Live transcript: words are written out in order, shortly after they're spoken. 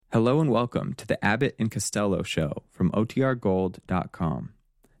Hello and welcome to the Abbott and Costello Show from OTRGold.com.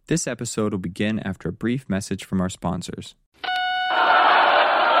 This episode will begin after a brief message from our sponsors.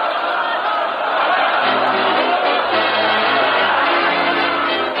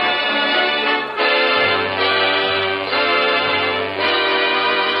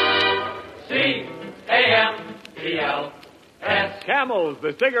 Camels,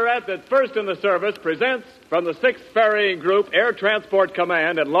 the cigarette that's first in the service, presents from the 6th Ferrying Group Air Transport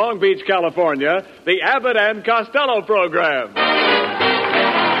Command at Long Beach, California, the Abbott and Costello program. With the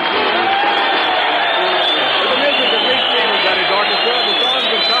music of Lee Stevens and his orchestra, the songs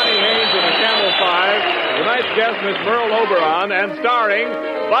of Connie Haynes and the Camel Five, tonight's guest, Miss Merle Oberon, and starring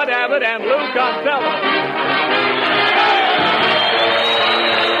Bud Abbott and Lou Costello.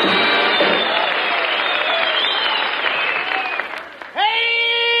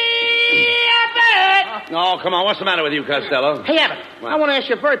 Oh, come on. What's the matter with you, Costello? Hey, Abbott, I want to ask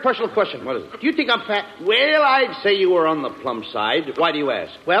you a very personal question. What is it? Do you think I'm fat? Well, I'd say you were on the plump side. Why do you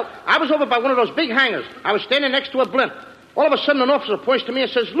ask? Well, I was over by one of those big hangars. I was standing next to a blimp. All of a sudden, an officer points to me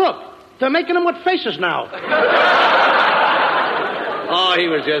and says, "Look, they're making them with faces now." Oh, he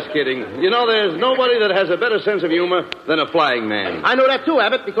was just kidding. You know, there's nobody that has a better sense of humor than a flying man. I know that too,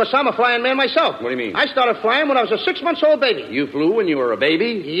 Abbott, because I'm a flying man myself. What do you mean? I started flying when I was a 6-month-old baby. You flew when you were a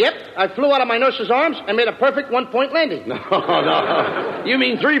baby? Yep. I flew out of my nurse's arms and made a perfect 1-point landing. No. You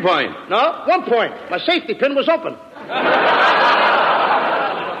mean 3-point? No, 1 point. My safety pin was open.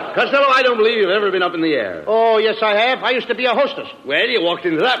 Costello, I don't believe you've ever been up in the air. Oh, yes, I have. I used to be a hostess. Well, you walked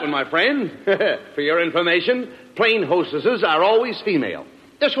into that one, my friend. For your information, plane hostesses are always female.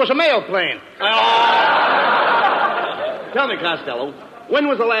 This was a male plane. Tell me, Costello, when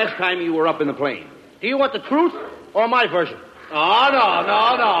was the last time you were up in the plane? Do you want the truth or my version? Oh, no.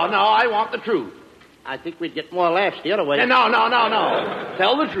 I want the truth. I think we'd get more laughs the other way. No.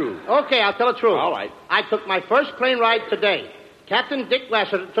 Tell the truth. Okay, I'll tell the truth. All right. I took my first plane ride today. Captain Dick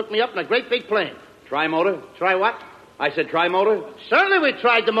Lassiter took me up in a great big plane. Tri-motor? Try what? I said tri-motor? Certainly we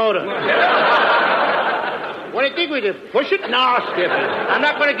tried the motor. What do you think we did? Push it? No, skip it. I'm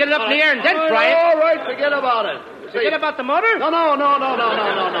not going to get it up in the air and then try it. All right, forget about it. Forget about the motor? No.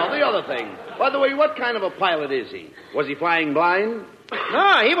 The other thing. By the way, what kind of a pilot is he? Was he flying blind?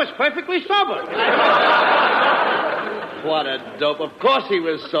 No, he was perfectly sober. What a dope. Of course he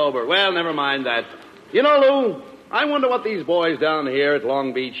was sober. Well, never mind that. You know, Lou, I wonder what these boys down here at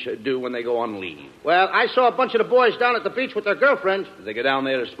Long Beach do when they go on leave. Well, I saw a bunch of the boys down at the beach with their girlfriends. Did they go down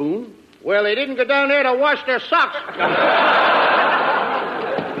there to spoon? Well, they didn't go down there to wash their socks.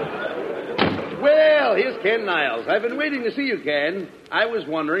 Well, here's Ken Niles. I've been waiting to see you, Ken. I was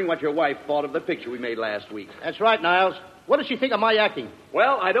wondering what your wife thought of the picture we made last week. That's right, Niles. What did she think of my acting?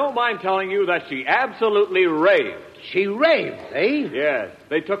 Well, I don't mind telling you that she absolutely raved. She raved, eh? Yes,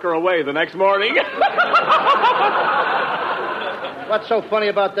 they took her away the next morning. What's so funny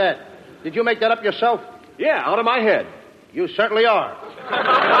about that? Did you make that up yourself? Yeah, out of my head. You certainly are.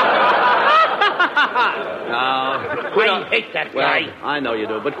 I hate that guy. guy. I know you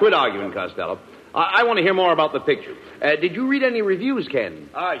do, but quit arguing, Costello. I want to hear more about the picture. Did you read any reviews, Ken?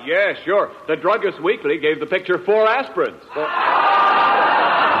 Yeah, sure. The Druggist Weekly gave the picture 4 aspirins.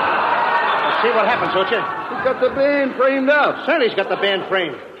 See what happens, don't you? He's got the band framed up. Certainly he's got the band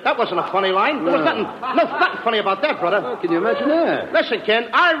framed. That wasn't a funny line. There was nothing funny about that, brother. Oh, can you imagine that? Listen, Ken,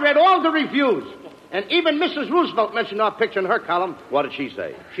 I read all the reviews. And even Mrs. Roosevelt mentioned our picture in her column. What did she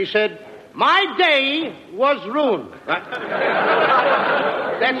say? She said, "My day was ruined."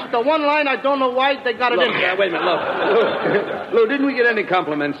 That's the one line I don't know why they got it in. Yeah, wait a minute, look. Lou, didn't we get any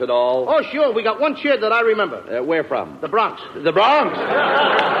compliments at all? Oh, sure. We got one cheer that I remember. Where from? The Bronx. The Bronx?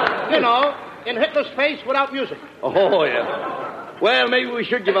 You know, in Hitler's face without music. Oh, yeah. Well, maybe we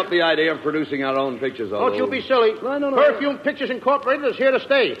should give up the idea of producing our own pictures, Don't you be silly. No. Perfume Pictures Incorporated is here to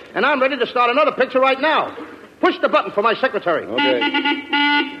stay. And I'm ready to start another picture right now. Push the button for my secretary. Okay.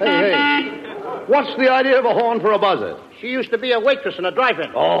 Hey. What's the idea of a horn for a buzzer? She used to be a waitress in a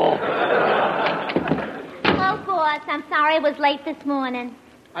drive-in. Oh. Oh, boss, I'm sorry I was late this morning.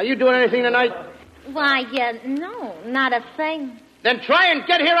 Are you doing anything tonight? Why, no, not a thing. Then try and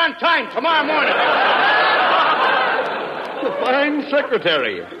get here on time tomorrow morning. The fine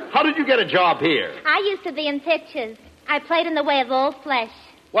secretary. How did you get a job here? I used to be in pictures. I played in The Way of All Flesh.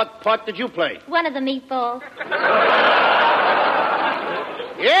 What part did you play? One of the meatballs.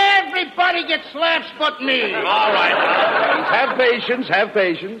 Everybody gets laughs but me. All right. Have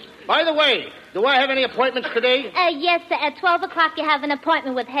patience. By the way, do I have any appointments today? Yes, sir. At 12 o'clock you have an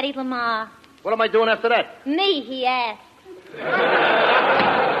appointment with Hedy Lamarr. What am I doing after that? Me, he asked.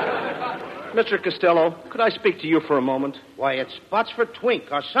 Mr. Costello, could I speak to you for a moment? Why, it's Botsford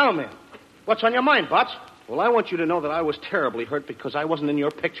Twink, our soundman. What's on your mind, Bots? Well, I want you to know that I was terribly hurt because I wasn't in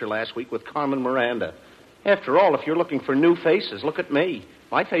your picture last week with Carmen Miranda. After all, if you're looking for new faces, look at me.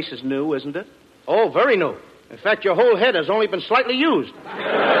 My face is new, isn't it? Oh, very new. In fact, your whole head has only been slightly used.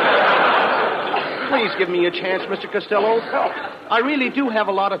 Please give me a chance, Mr. Costello. I really do have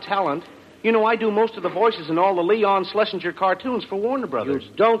a lot of talent. You know, I do most of the voices in all the Leon Schlesinger cartoons for Warner Brothers.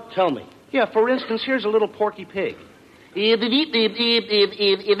 You don't tell me. Yeah, for instance, here's a little Porky Pig. This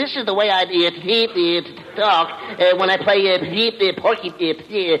is the way I talk when I play Porky.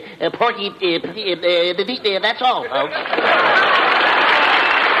 That's all, folks.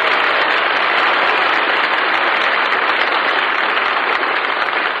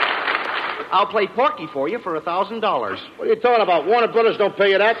 I'll play Porky for you for $1,000. What are you talking about? Warner Brothers don't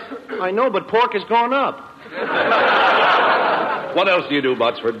pay you that. I know, but pork has gone up. What else do you do,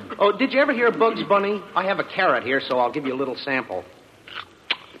 Botsford? Oh, did you ever hear Bugs Bunny? I have a carrot here, so I'll give you a little sample.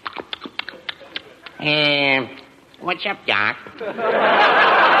 What's up, Doc?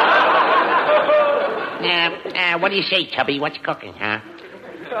 What do you say, Tubby? What's cooking, huh?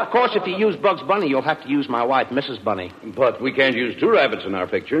 Of course, if you use Bugs Bunny, you'll have to use my wife, Mrs. Bunny. But we can't use two rabbits in our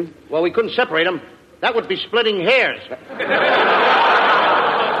picture. Well, we couldn't separate them. That would be splitting hairs.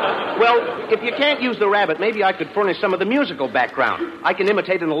 Well, if you can't use the rabbit, maybe I could furnish some of the musical background. I can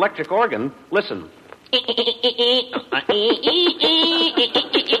imitate an electric organ. Listen.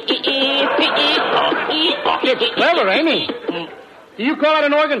 It's clever, ain't he? Do you call it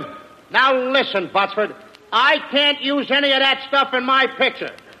an organ? Now listen, Botsford. I can't use any of that stuff in my picture.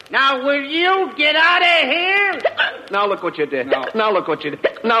 Now, will you get out of here? Now look what you did. No. Now look what you did.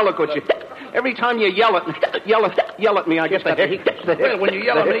 Now look what you did. Every time you yell at me, I get the hiccups. Well, when you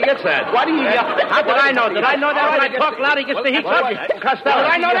yell at me, he gets that. Why do you yell? How did I know? Did I know that when I talk loud, he gets the hiccups? Costello.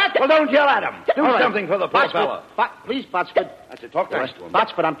 Did I know that? Well, don't yell at him. Do All right. something for the poor fella. Please, Botsford. I said, talk nice to him.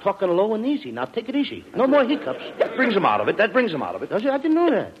 Botsford, I'm talking low and easy. Now, take it easy. No more hiccups. That brings him out of it. That brings him out of it. Does it? I didn't know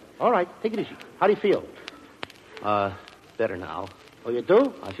that. All right, take it easy. How do you feel? Better now. Oh, you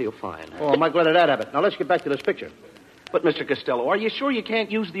do? I feel fine. Oh, am I glad of that, Abbott. Now, let's get back to this picture. But, Mr. Costello, are you sure you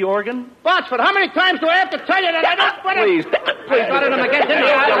can't use the organ? Botsford, how many times do I have to tell you that I don't... Please. Please, got him again, didn't you?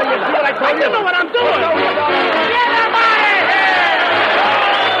 See what I told you? I know what I'm doing. Get him Hey, out of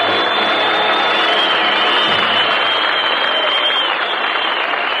here!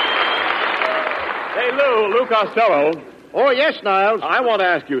 Lou Costello. Oh, yes, Niles. I want to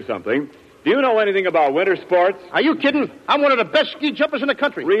ask you something. Do you know anything about winter sports? Are you kidding? I'm one of the best ski jumpers in the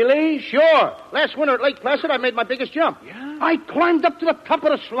country. Really? Sure. Last winter at Lake Placid, I made my biggest jump. Yeah? I climbed up to the top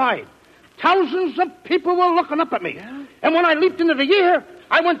of the slide. Thousands of people were looking up at me. Yeah? And when I leaped into the air,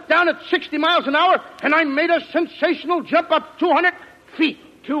 I went down at 60 miles an hour, and I made a sensational jump up 200 feet.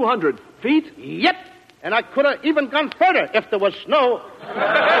 200 feet? Yep. And I could have even gone further if there was snow.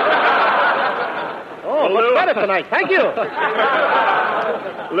 Oh, Well, much Lou- better tonight. Thank you.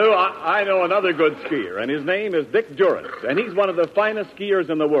 Lou, I know another good skier, and his name is Dick Durrance, and he's one of the finest skiers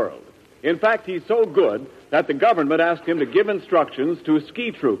in the world. In fact, he's so good that the government asked him to give instructions to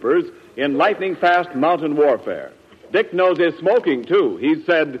ski troopers in lightning-fast mountain warfare. Dick knows his smoking, too. He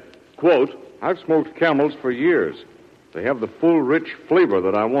said, quote, I've smoked Camels for years. They have the full, rich flavor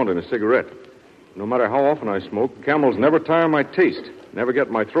that I want in a cigarette. No matter how often I smoke, Camels never tire my taste, never get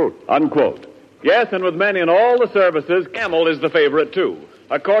my throat. unquote. Yes, and with men in all the services, Camel is the favorite, too,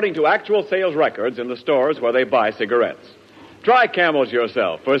 according to actual sales records in the stores where they buy cigarettes. Try Camels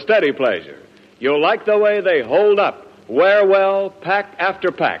yourself for steady pleasure. You'll like the way they hold up, wear well, pack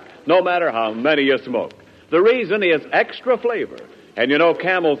after pack, no matter how many you smoke. The reason is extra flavor, and you know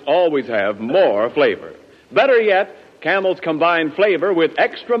Camels always have more flavor. Better yet, Camels combine flavor with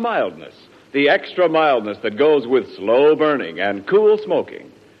extra mildness, the extra mildness that goes with slow burning and cool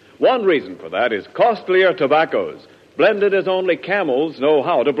smoking. One reason for that is costlier tobaccos, blended as only Camels know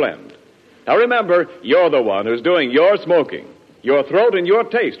how to blend. Now remember, you're the one who's doing your smoking. Your throat and your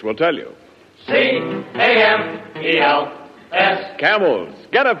taste will tell you. C-A-M-E-L-S. Camels,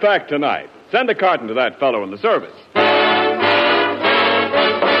 get a pack tonight. Send a carton to that fellow in the service.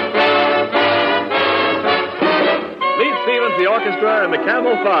 Lead Stevens, the orchestra, and the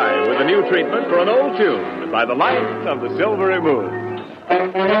Camel 5 with a new treatment for an old tune by the light of the silvery moon.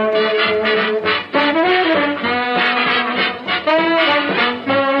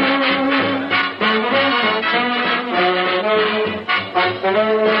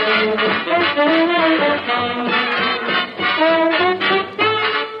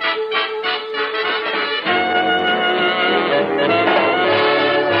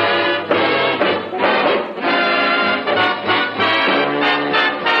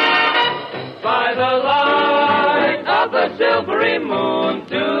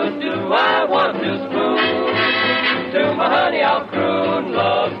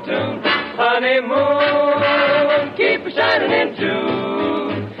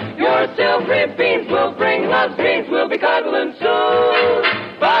 be cuddling soon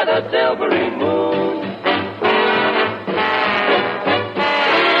by the silvery moon.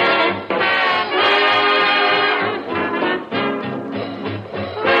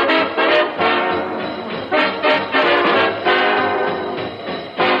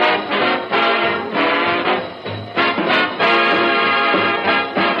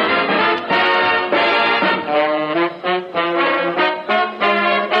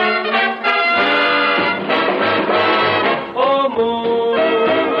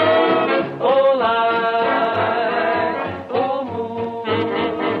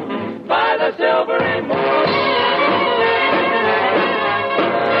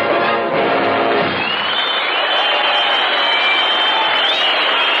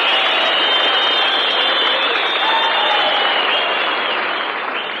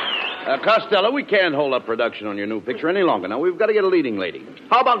 Costello, we can't hold up production on your new picture any longer. Now, we've got to get a leading lady.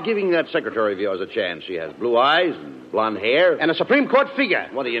 How about giving that secretary of yours a chance? She has blue eyes and blonde hair. And a Supreme Court figure.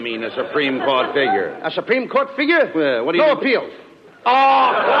 What do you mean, a Supreme Court figure? A Supreme Court figure? What do you No mean? appeals.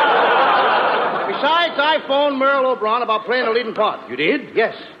 Oh! Besides, I phoned Merle Oberon about playing a leading part. You did?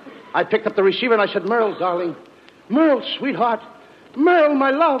 Yes. I picked up the receiver and I said, Merle, darling. Merle, sweetheart. Merle, my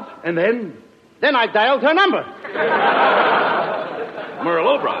love. And then? Then I dialed her number. Merle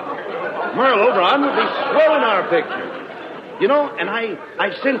Oberon. Merle Oberon would be swell in our picture. You know, and I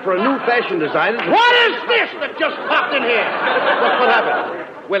sent for a new fashion designer. What is this that just popped in here? What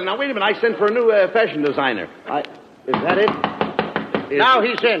happened? Well, now, wait a minute. I sent for a new fashion designer. Is that it? Now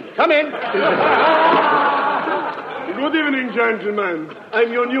he's in. Come in. Good evening, gentlemen.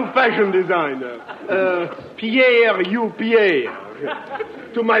 I'm your new fashion designer. Pierre, you Pierre.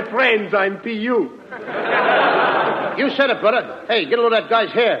 To my friends, I'm P.U. You said it, brother. Hey, get a load of that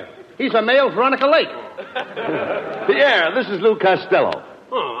guy's hair. He's a male Veronica Lake. Pierre, this is Lou Costello.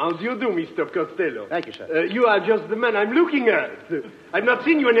 Oh, how do you do, Mr. Costello? Thank you, sir. You are just the man I'm looking at. I've not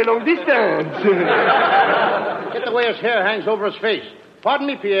seen you in a long distance. Get the way his hair hangs over his face. Pardon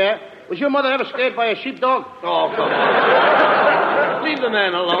me, Pierre. Was your mother ever scared by a sheepdog? Oh, come on. Leave the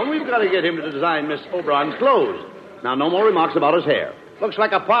man alone. We've got to get him to design Miss Oberon's clothes. Now, no more remarks about his hair. Looks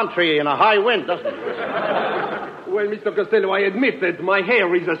like a palm tree in a high wind, doesn't it? Well, Mr. Costello, I admit that my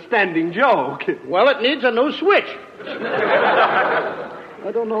hair is a standing joke. Well, it needs a new switch.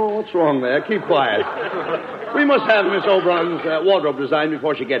 I don't know what's wrong there. Keep quiet. We must have Miss Oberon's wardrobe designed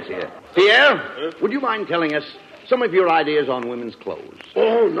before she gets here. Pierre, would you mind telling us some of your ideas on women's clothes?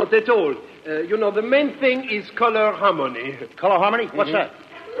 Oh, not at all. The main thing is color harmony. Color harmony? What's that?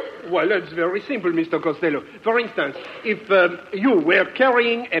 Well, it's very simple, Mr. Costello. For instance, if you were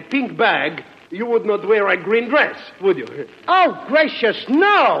carrying a pink bag, you would not wear a green dress, would you? Oh, gracious,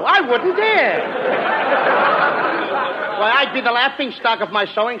 no. I wouldn't dare. Why, I'd be the laughing stock of my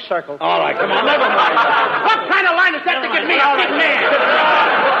sewing circle. All right, come on, never mind. What kind of line is that to get me a big man?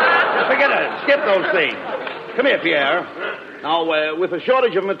 Forget it. Skip those things. Come here, Pierre. Now, with a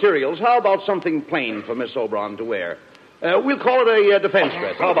shortage of materials, how about something plain for Miss Oberon to wear? We'll call it a defense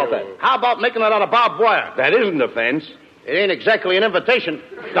dress. How about that? How about making it out of barbed wire? That isn't defense. It ain't exactly an invitation.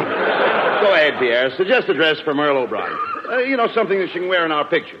 Go ahead, Pierre. Suggest a dress for Merle Oberon. Something that she can wear in our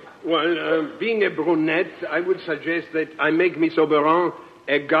picture. Well, being a brunette, I would suggest that I make Miss Oberon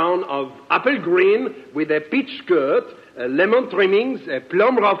a gown of apple green with a peach skirt, lemon trimmings,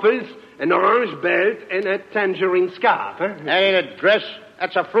 plum ruffles, an orange belt, and a tangerine scarf. Huh? That ain't a dress.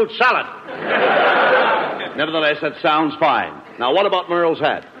 That's a fruit salad. Nevertheless, that sounds fine. Now, what about Merle's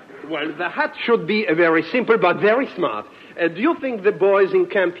hat? Well, the hat should be very simple but very smart. Do you think the boys in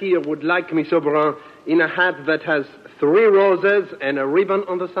camp here would like Miss Oberon in a hat that has 3 roses and a ribbon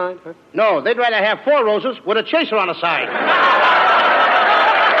on the side? Huh? No, they'd rather have 4 roses with a chaser on the side.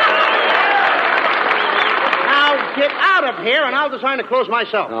 Now, get out of here and I'll design the clothes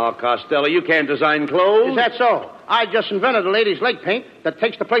myself. Oh, Costello, you can't design clothes. Is that so? I just invented a lady's leg paint that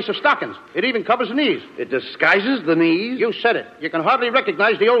takes the place of stockings. It even covers the knees. It disguises the knees? You said it. You can hardly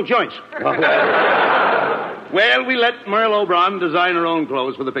recognize the old joints. Well, we let Merle Oberon design her own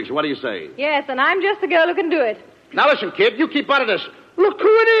clothes for the picture. What do you say? Yes, and I'm just the girl who can do it. Now listen, kid, you keep out of this. Look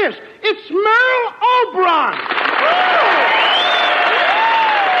who it is. It's Merle Oberon.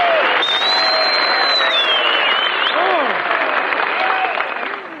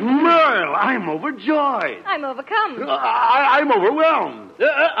 Merle, I'm overjoyed. I'm overcome. I'm overwhelmed.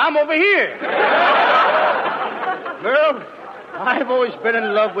 I'm over here. Merle, I've always been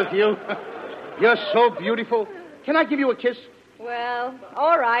in love with you. You're so beautiful. Can I give you a kiss? Well,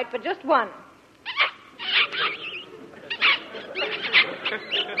 all right, but just one.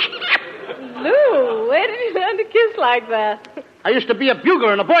 Lou, where did you learn to kiss like that? I used to be a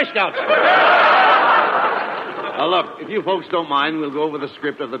bugler in the Boy Scouts. Look, if you folks don't mind, we'll go over the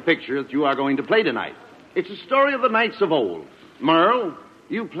script of the picture that you are going to play tonight. It's a story of the knights of old. Merle,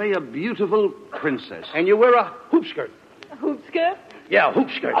 you play a beautiful princess. And you wear a hoop skirt. A hoop skirt? Yeah, a hoop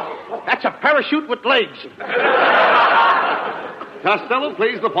skirt. That's a parachute with legs. Costello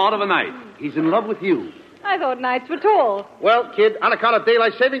plays the part of a knight. He's in love with you. I thought knights were tall. Well, kid, on account of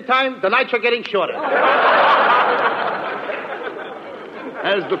daylight saving time, the nights are getting shorter.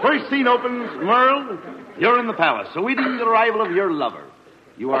 As the first scene opens, Merle, you're in the palace, awaiting the arrival of your lover.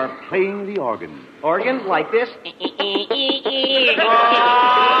 You are playing the organ. Organ? Like this?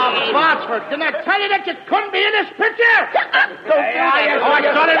 Botsford, didn't I tell you that you couldn't be in this picture? I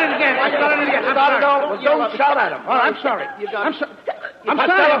started it again. Don't shout at him. Oh, I'm sorry. I'm sorry. All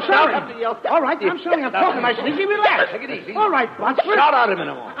right, I'm sorry. I'm talking nice and easy. Relax. Take it easy. All right, Botsford. Shout at him in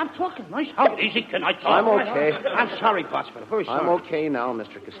a moment. I'm talking nice. How easy can I talk? I'm okay. I'm sorry, Botsford. Very sorry. I'm okay now,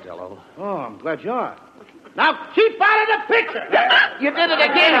 Mr. Costello. Oh, I'm glad you are. Now keep out of the picture. You did it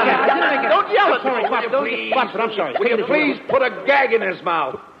again. Don't yell at me. Botsford, I'm sorry. Will you please put a gag in his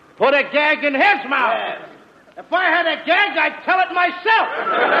mouth? Put a gag in his mouth? Yes. If I had a gag, I'd tell it myself.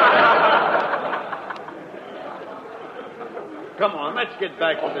 Come on, let's get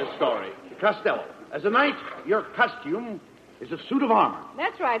back to this story. Costello, as a knight, your costume is a suit of armor.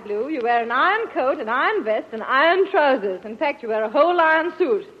 That's right, Lou. You wear an iron coat, an iron vest, and iron trousers. In fact, you wear a whole iron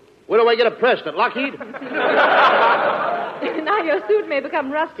suit. Where do I get it pressed? At Lockheed? Now, your suit may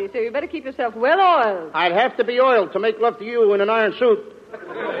become rusty, so you better keep yourself well oiled. I'd have to be oiled to make love to you in an iron suit.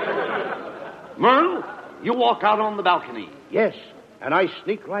 Merle, you walk out on the balcony. Yes, and I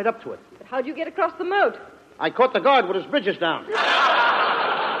sneak right up to it. But how'd you get across the moat? I caught the guard with his bridges down.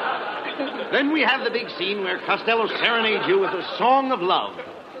 Then we have the big scene where Costello serenades you with a song of love.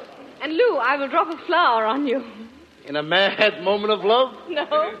 And, Lou, I will drop a flower on you. In a mad moment of love?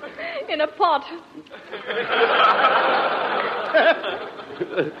 No, in a pot.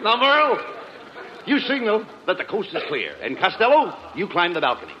 Now, Merle, you signal that the coast is clear. And Costello, you climb the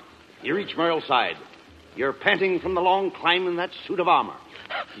balcony. You reach Merle's side. You're panting from the long climb in that suit of armor.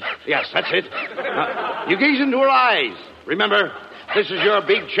 Yes, that's it. You gaze into her eyes. Remember, this is your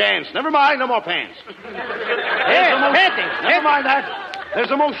big chance. Never mind, no more pants. Never mind that. There's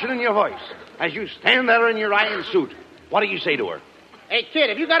emotion in your voice. As you stand there in your iron suit, what do you say to her? Hey, kid,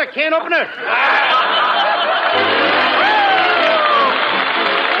 have you got a can opener?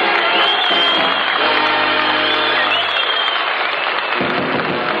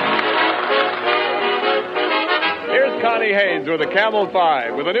 Here's Connie Haynes with a Camel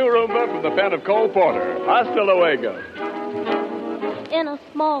 5 with a new Roomba from the pen of Cole Porter. Hasta luego. In a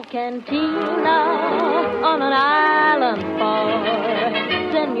small cantina on an island far,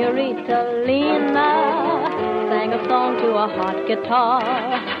 Senorita Lena sang a song to a hot guitar.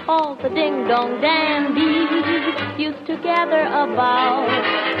 All the ding-dong dandies used to gather about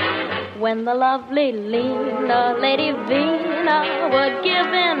when the lovely Lena, Lady Vina, would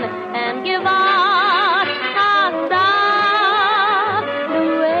give in and give out. Hasta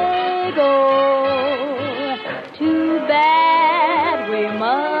luego. Too bad we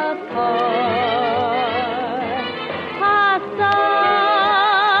must part. Hasta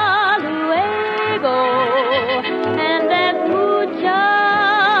luego. And that mucha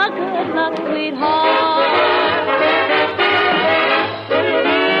good luck, sweetheart.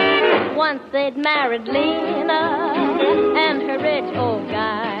 Once they'd married Lena, and her rich old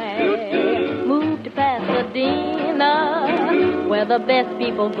guy moved to Pasadena, where the best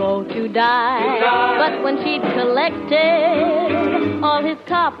people go to die. But when she'd collected all his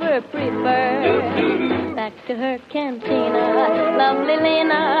copper preferred, back to her cantina, lovely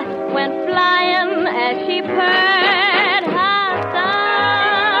Lena went flying as she purred. Hasta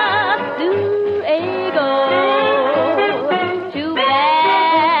luego. Too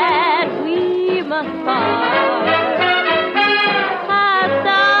bad we must part.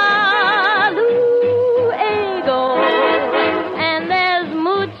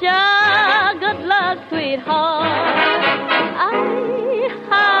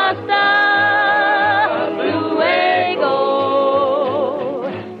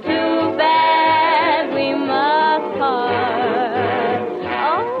 Too bad we must part.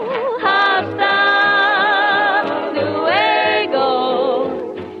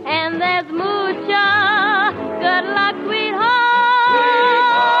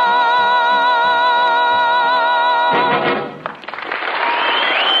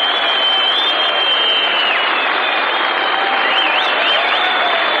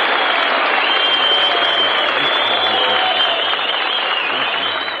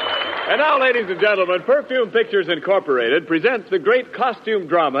 And now, ladies and gentlemen, Perfume Pictures Incorporated presents the great costume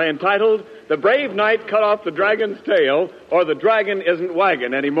drama entitled The Brave Knight Cut Off the Dragon's Tail, or The Dragon Isn't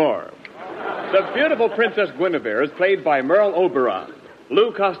Waggin' Anymore. The beautiful Princess Guinevere is played by Merle Oberon.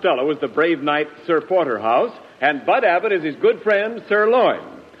 Lou Costello is the brave knight Sir Porterhouse, and Bud Abbott is his good friend Sir Loin.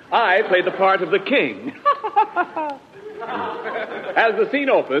 I played the part of the king. As the scene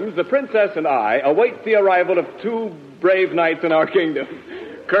opens, the princess and I await the arrival of two brave knights in our kingdom.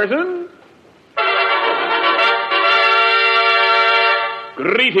 Curtain.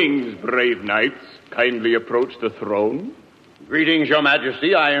 Greetings, brave knights. Kindly approach the throne. Greetings, Your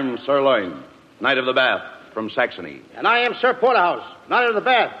Majesty. I am Sir Loin, Knight of the Bath from Saxony. And I am Sir Porterhouse, Knight of the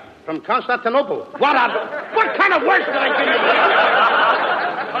Bath from Constantinople. What kind of words did I give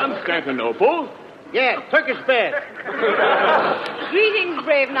you? Constantinople? Yeah, Turkish bath. Greetings,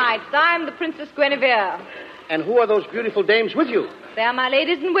 brave knights. I am the Princess Guinevere. And who are those beautiful dames with you? They are my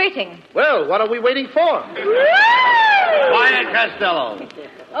ladies in waiting. Well, what are we waiting for? Quiet, Costello.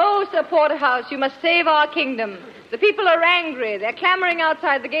 Oh, Sir Porterhouse, you must save our kingdom. The people are angry. They're clamoring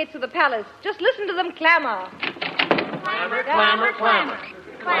outside the gates of the palace. Just listen to them clamor. Clamor, clamor, clamor,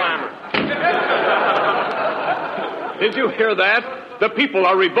 clamor. Did you hear that? The people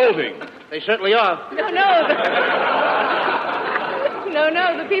are revolting. They certainly are.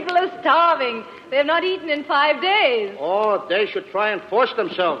 No, the people are starving. They have not eaten in 5 days. Oh, they should try and force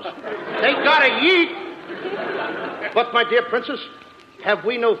themselves. They gotta eat. But, my dear princess, have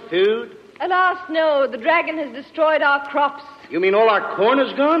we no food? Alas, no. The dragon has destroyed our crops. You mean all our corn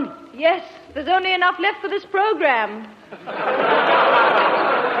is gone? Yes, there's only enough left for this program.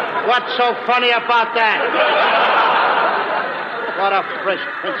 What's so funny about that? What a fresh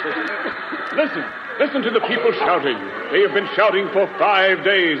princess. Listen to the people shouting. They have been shouting for 5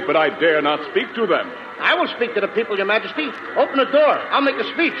 days, but I dare not speak to them. I will speak to the people, Your Majesty. Open the door. I'll make a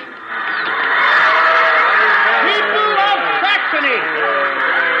speech. People of Saxony!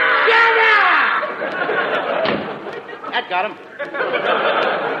 That got him.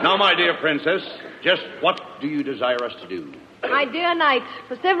 Now, my dear princess, just what do you desire us to do? My dear knight,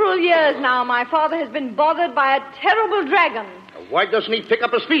 for several years now, my father has been bothered by a terrible dragon. Why doesn't he pick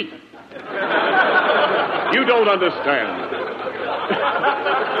up his feet? You don't understand.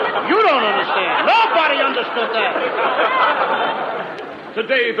 You don't understand. Nobody understood that.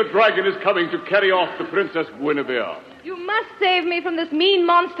 Today, the dragon is coming to carry off the Princess Guinevere. You must save me from this mean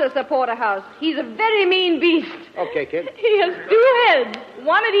monster, Sir Porterhouse. He's a very mean beast. Okay, kid. He has 2 heads,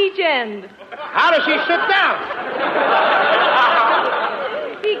 one at each end. How does he sit down?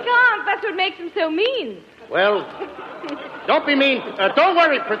 He can't. That's what makes him so mean. Well, don't be mean. Don't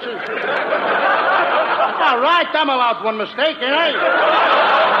worry, princess. All right, I'm allowed one mistake, ain't I?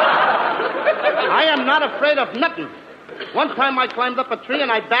 I am not afraid of nothing. One time I climbed up a tree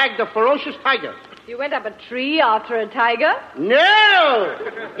and I bagged a ferocious tiger. You went up a tree after a tiger? No!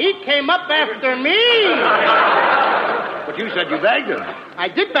 He came up after me! But you said you bagged him. I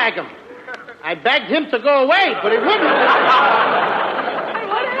did bag him. I begged him to go away, but he wouldn't. And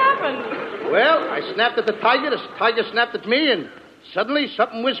what happened? Well, I snapped at the tiger snapped at me, and suddenly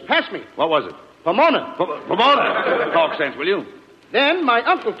something whizzed past me. What was it? Pomona. Pomona? Talk sense, will you? Then my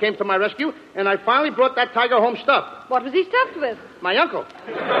uncle came to my rescue, and I finally brought that tiger home stuffed. What was he stuffed with? My uncle.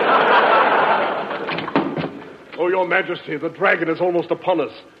 Oh, Your Majesty, the dragon is almost upon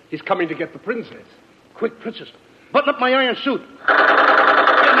us. He's coming to get the princess. Quick, princess. Button up my iron suit. Wait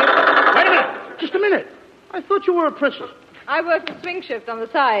a minute. Just a minute. I thought you were a princess. I work the swing shift on the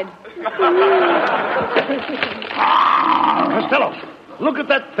side. Costello, look at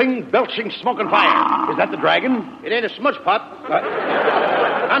that thing belching smoke and fire. Is that the dragon? It ain't a smudge pot.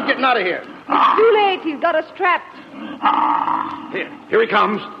 I'm getting out of here. It's too late. He's got us trapped. Here he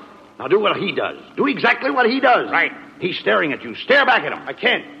comes. Now do what he does. Do exactly what he does. Right. He's staring at you. Stare back at him. I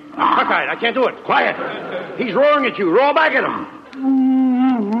can't. Cockeyed. I can't do it. Quiet. He's roaring at you. Roar back at him.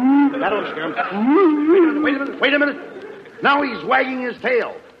 That'll scare him. Wait a minute. Now he's wagging his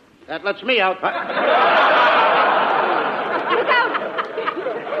tail. That lets me out. Look out!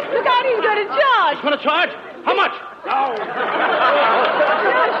 Look out, he's going to charge. He's going to charge? How much? Oh.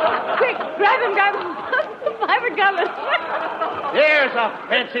 Quick, grab him. Private gunman. There's a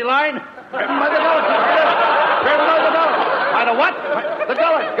fancy line. Grab him by the gullet. Grab him by the gullet. By the what? The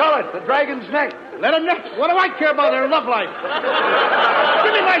gullet. The dragon's neck. Let him neck. What do I care about their love life?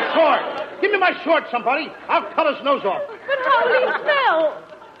 Give me my sword. Give me my sword, somebody. I'll cut his nose off. But how will he smell?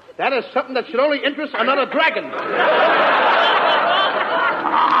 That is something that should only interest another dragon.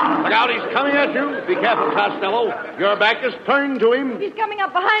 Look out, he's coming at you. Be careful, Costello. Your back is turned to him. He's coming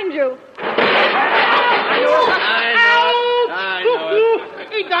up behind you. I know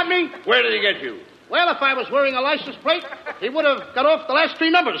it. He got me. Where did he get you? Well, if I was wearing a license plate, he would have got off the last 3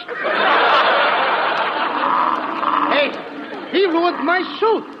 numbers. Hey, he ruined my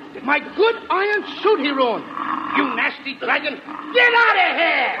suit. My good iron suit he ruined. You nasty dragon. Get out of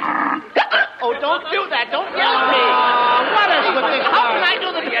here! Oh, don't do that. Don't yell at me. What is with this? How can I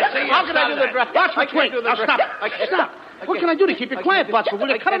do the... How can I do the... Botsford, wait. Now, stop. Stop. What can I do to keep you quiet, Botsford? Will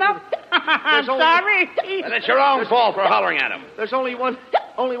you cut it out? I'm sorry. And it's your own fault for hollering at him. There's only one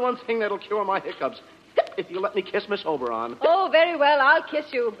thing that'll cure my hiccups. If you let me kiss Miss Oberon. Oh, very well. I'll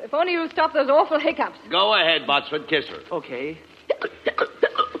kiss you. If only you'll stop those awful hiccups. Go ahead, Botsford. Kiss her. Okay.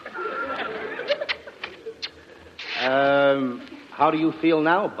 How do you feel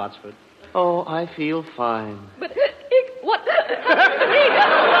now, Botsford? Oh, I feel fine. But, what? That's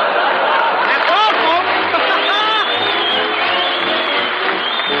all, folks.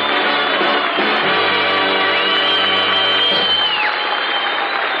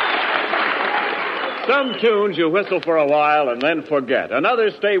 Some tunes you whistle for a while and then forget, and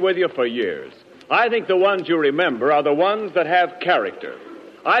others stay with you for years. I think the ones you remember are the ones that have character.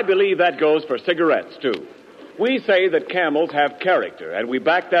 I believe that goes for cigarettes, too. We say that Camels have character, and we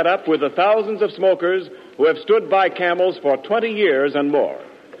back that up with the thousands of smokers who have stood by Camels for 20 years and more.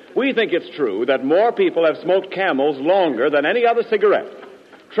 We think it's true that more people have smoked Camels longer than any other cigarette.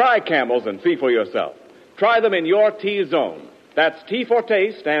 Try Camels and see for yourself. Try them in your T-zone. That's T for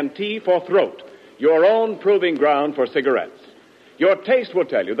taste and T for throat. Your own proving ground for cigarettes. Your taste will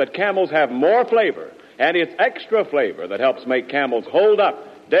tell you that Camels have more flavor, and it's extra flavor that helps make Camels hold up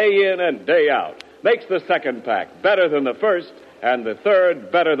day in and day out. Makes the second pack better than the first, and the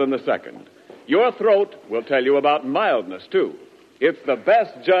third better than the second. Your throat will tell you about mildness, too. It's the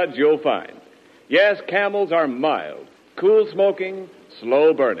best judge you'll find. Yes, Camels are mild, cool smoking,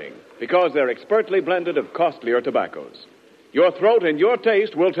 slow burning, because they're expertly blended of costlier tobaccos. Your throat and your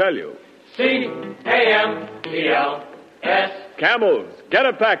taste will tell you. C-A-M-E-L-S. Camels, get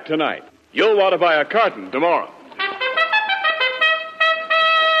a pack tonight. You'll want to buy a carton tomorrow.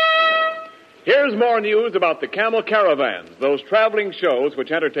 Here's more news about the Camel Caravans, those traveling shows which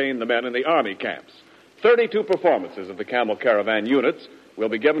entertain the men in the Army camps. 32 performances of the Camel Caravan units will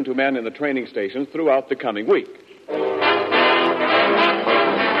be given to men in the training stations throughout the coming week.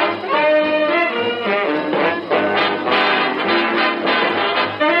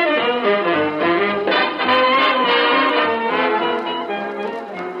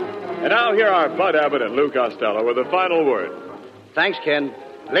 And now here are Bud Abbott and Lou Costello with a final word. Thanks, Ken.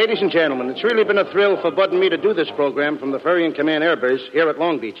 Ladies and gentlemen, it's really been a thrill for Bud and me to do this program from the Ferry and Command Air Base here at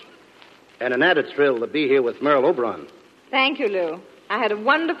Long Beach. And an added thrill to be here with Merle Oberon. Thank you, Lou. I had a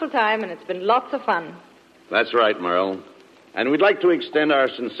wonderful time, and it's been lots of fun. That's right, Merle. And we'd like to extend our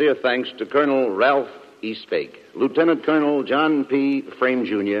sincere thanks to Colonel Ralph E. Spake, Lieutenant Colonel John P. Frame,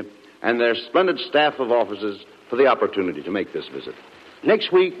 Jr., and their splendid staff of officers for the opportunity to make this visit.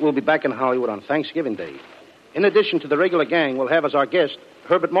 Next week, we'll be back in Hollywood on Thanksgiving Day. In addition to the regular gang, we'll have as our guest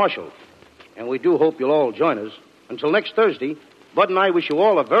Herbert Marshall. And we do hope you'll all join us. Until next Thursday, Bud and I wish you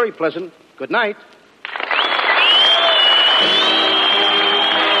all a very pleasant good night. The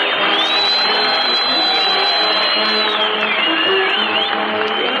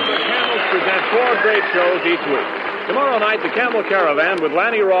Camels present 4 great shows each week. Tomorrow night, the Camel Caravan with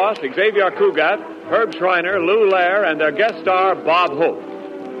Lanny Ross, Xavier Cugat, Herb Schreiner, Lou Lair, and their guest star, Bob Hope.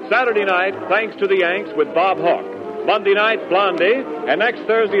 Saturday night, Thanks to the Yanks with Bob Hawke. Monday night, Blondie. And next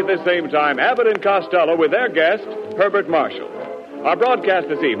Thursday at the same time, Abbott and Costello with their guest, Herbert Marshall. Our broadcast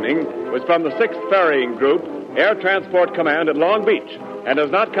this evening was from the 6th Ferrying Group, Air Transport Command at Long Beach, and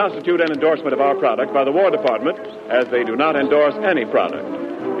does not constitute an endorsement of our product by the War Department, as they do not endorse any product.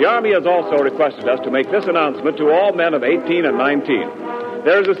 The Army has also requested us to make this announcement to all men of 18 and 19.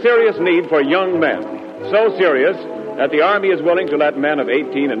 There is a serious need for young men, so serious that the Army is willing to let men of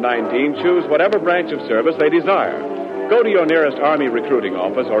 18 and 19 choose whatever branch of service they desire. Go to your nearest Army recruiting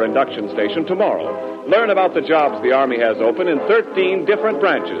office or induction station tomorrow. Learn about the jobs the Army has open in 13 different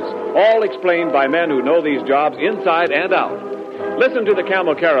branches, all explained by men who know these jobs inside and out. Listen to the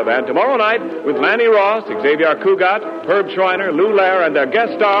Camel Caravan tomorrow night with Lanny Ross, Xavier Cugat, Herb Schreiner, Lou Lair, and their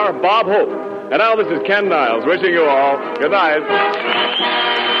guest star, Bob Hope. And now this is Ken Niles wishing you all good night.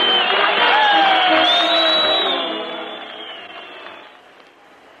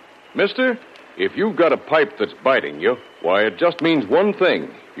 Mister, if you've got a pipe that's biting you, why, it just means one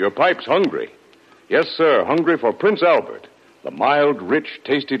thing. Your pipe's hungry. Yes, sir, hungry for Prince Albert, the mild, rich,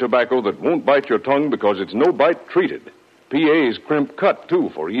 tasty tobacco that won't bite your tongue because it's no-bite treated. PA's crimp cut, too,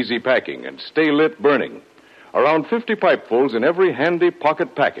 for easy packing and stay-lit burning. Around 50 pipefuls in every handy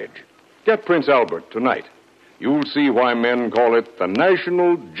pocket package. Get Prince Albert tonight. you'll see why men call it the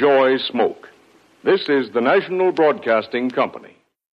National Joy Smoke. This is the National Broadcasting Company.